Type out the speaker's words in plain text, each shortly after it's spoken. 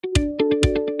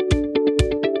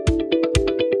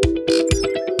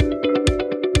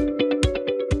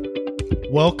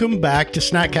Welcome back to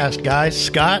Snackcast, guys.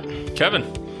 Scott, Kevin,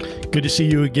 good to see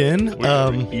you again.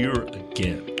 we're here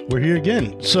again. We're here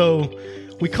again. So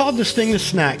we called this thing the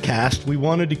Snackcast. We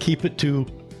wanted to keep it to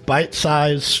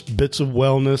bite-sized bits of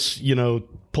wellness,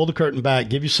 pull the curtain back,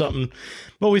 give you something.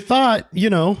 But we thought,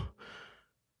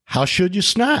 how should you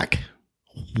snack?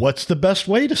 What's the best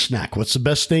way to snack? What's the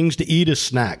best things to eat as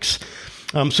snacks?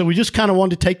 So we just kind of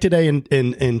wanted to take today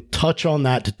and touch on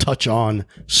that, to touch on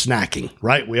snacking,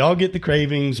 right? We all get the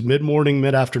cravings mid-morning,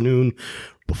 mid-afternoon,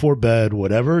 before bed,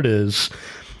 whatever it is.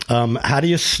 How do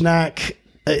you snack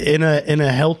in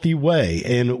a healthy way?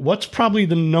 And what's probably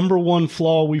the number one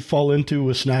flaw we fall into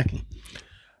with snacking?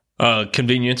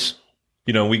 Convenience.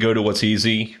 We go to what's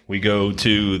easy. We go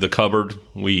to the cupboard.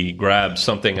 We grab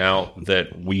something out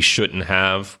that we shouldn't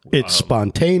have. It's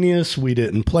spontaneous. We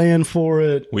didn't plan for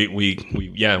it.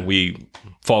 We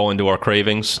fall into our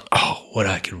cravings. Oh, what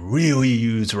I could really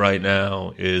use right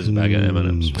now is a bag of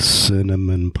M&Ms.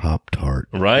 Cinnamon Pop-Tart.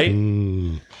 Right?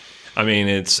 Mm. I mean,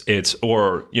 it's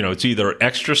either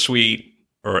extra sweet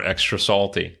or extra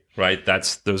salty. Right,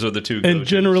 those are the two. And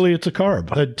generally, it's a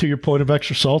carb. To your point of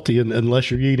extra salty, and unless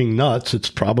you're eating nuts, it's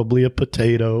probably a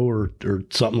potato or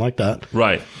something like that.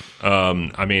 Right.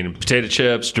 I mean, potato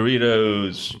chips,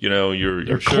 Doritos.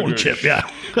 Your corn sugars, chip,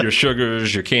 yeah. Your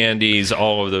sugars, your candies,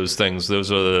 all of those things.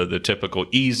 Those are the typical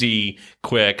easy,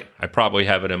 quick. I probably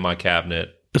have it in my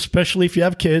cabinet. Especially if you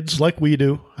have kids like we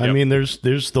do. I mean, there's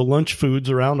the lunch foods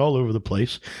around all over the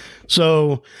place.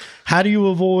 So, how do you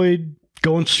avoid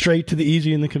going straight to the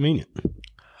easy and the convenient?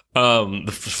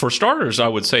 For starters, I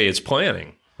would say it's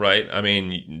planning, right? I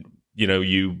mean,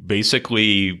 you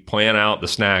basically plan out the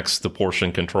snacks, the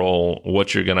portion control,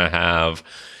 what you're going to have.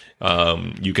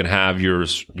 You can have your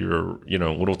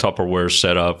little Tupperware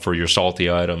set up for your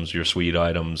salty items, your sweet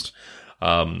items,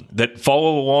 that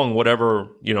follow along whatever,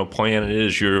 plan it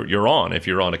is you're on. If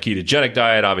you're on a ketogenic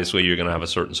diet, obviously you're going to have a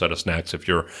certain set of snacks. If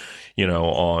you're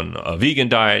on a vegan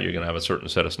diet, you're going to have a certain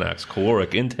set of snacks,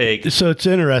 caloric intake. So it's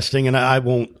interesting, and I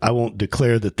won't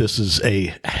declare that this is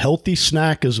a healthy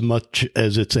snack as much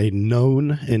as it's a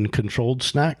known and controlled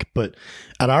snack. But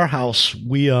at our house,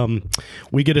 we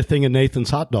get a thing of Nathan's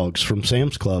hot dogs from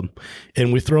Sam's Club,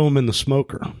 and we throw them in the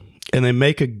smoker. And they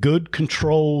make a good,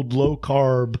 controlled,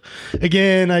 low-carb.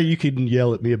 Again, you can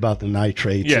yell at me about the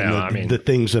nitrates and the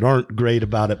things that aren't great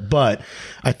about it. But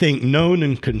I think known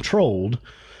and controlled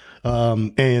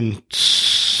and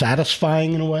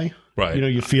satisfying in a way. Right.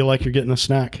 You feel like you're getting a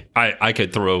snack. I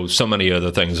could throw so many other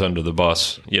things under the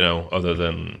bus, other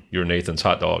than your Nathan's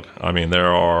hot dog. I mean,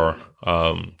 there are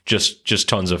just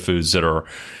tons of foods that are,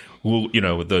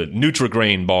 the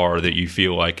Nutri-Grain bar that you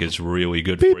feel like is really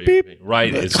good for you,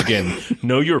 right? It's, again,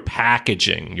 know your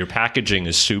packaging. Your packaging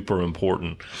is super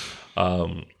important.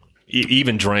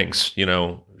 Even drinks,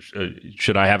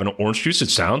 should I have an orange juice?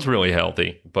 It sounds really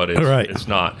healthy, but it's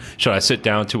not. Should I sit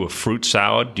down to a fruit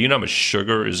salad? Do you know how much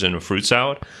sugar is in a fruit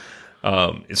salad?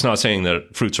 It's not saying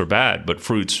that fruits are bad, but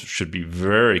fruits should be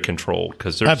very controlled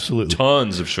because there's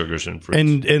tons of sugars in fruits.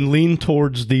 And lean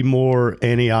towards the more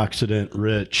antioxidant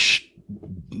rich,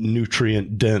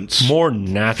 nutrient dense, more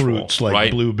natural fruits like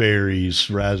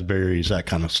blueberries, raspberries, that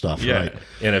kind of stuff. Yeah. Right.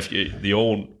 And if the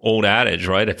old adage,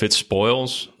 right? If it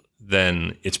spoils,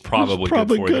 then it's probably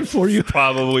good for you.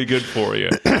 Probably good for you.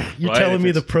 You're telling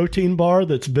me the protein bar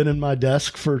that's been in my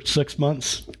desk for 6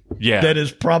 months? Yeah, that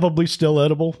is probably still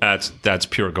edible. That's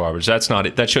pure garbage. That's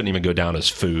not. That shouldn't even go down as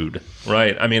food,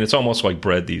 right? I mean, it's almost like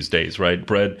bread these days, right?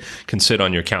 Bread can sit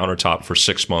on your countertop for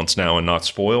 6 months now and not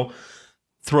spoil.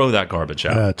 Throw that garbage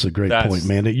out. That's a great point,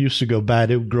 man. It used to go bad.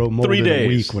 It would grow mold in a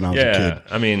week when I was a kid.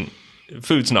 I mean,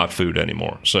 food's not food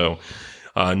anymore. So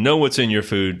know what's in your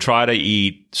food. Try to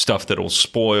eat stuff that'll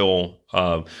spoil.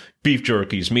 Beef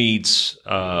jerkies, meats,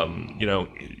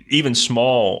 even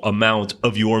small amount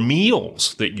of your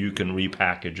meals that you can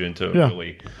repackage into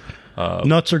really.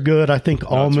 Nuts are good. I think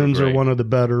almonds are one of the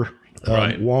better.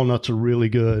 Right. Walnuts are really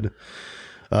good.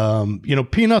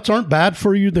 Peanuts aren't bad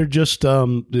for you. They're just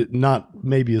not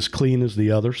maybe as clean as the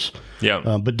others.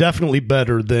 Yeah. But definitely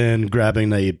better than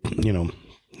grabbing a,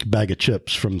 bag of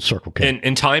chips from Circle K.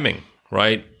 And timing,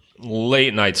 right?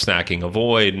 Late night snacking.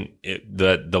 Avoid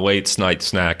the late night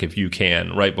snack if you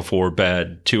can, right before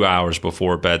bed, 2 hours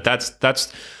before bed.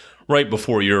 That's right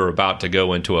before you're about to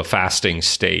go into a fasting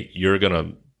state. You're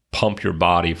gonna pump your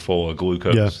body full of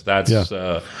glucose. That's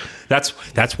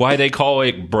why they call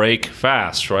it break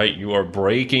fast, right? You are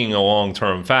breaking a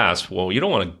long-term fast. Well, you don't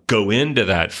want to go into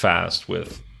that fast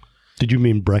with. Did you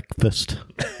mean breakfast?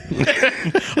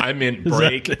 I meant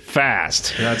break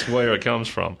fast. That's where it comes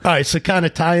from. All right, so kind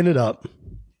of tying it up.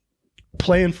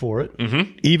 plan for it.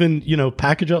 Even,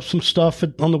 package up some stuff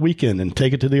on the weekend and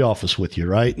take it to the office with you,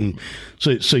 right? And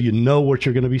so you know what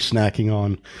you're going to be snacking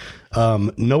on.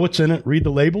 Know what's in it. Read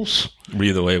the labels.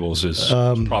 Read the labels is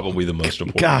probably the most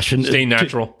important. Gosh, and stay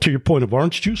natural. To your point of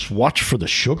orange juice, watch for the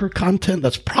sugar content.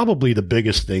 That's probably the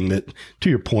biggest thing that, to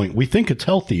your point, we think it's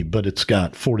healthy, but it's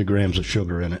got 40 grams of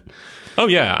sugar in it. Oh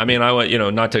yeah, I mean,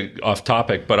 not to off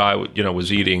topic, but I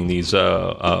was eating these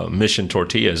Mission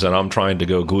tortillas, and I'm trying to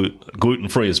go gluten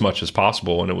free as much as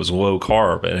possible, and it was low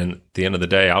carb, and at the end of the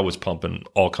day, I was pumping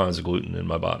all kinds of gluten in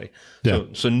my body. Yeah.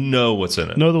 So know what's in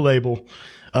it. Know the label,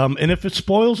 and if it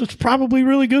spoils, it's probably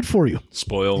really good for you.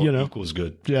 Spoil equals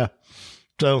good. Yeah.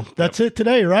 So that's it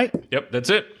today, right? Yep, that's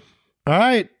it. All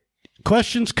right.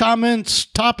 Questions, comments,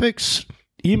 topics,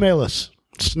 email us.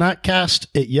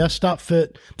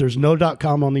 Snackcast@yes.fit. There's no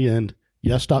 .com on the end.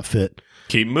 Yes.fit.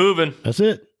 Keep moving. That's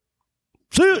it.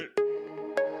 See you.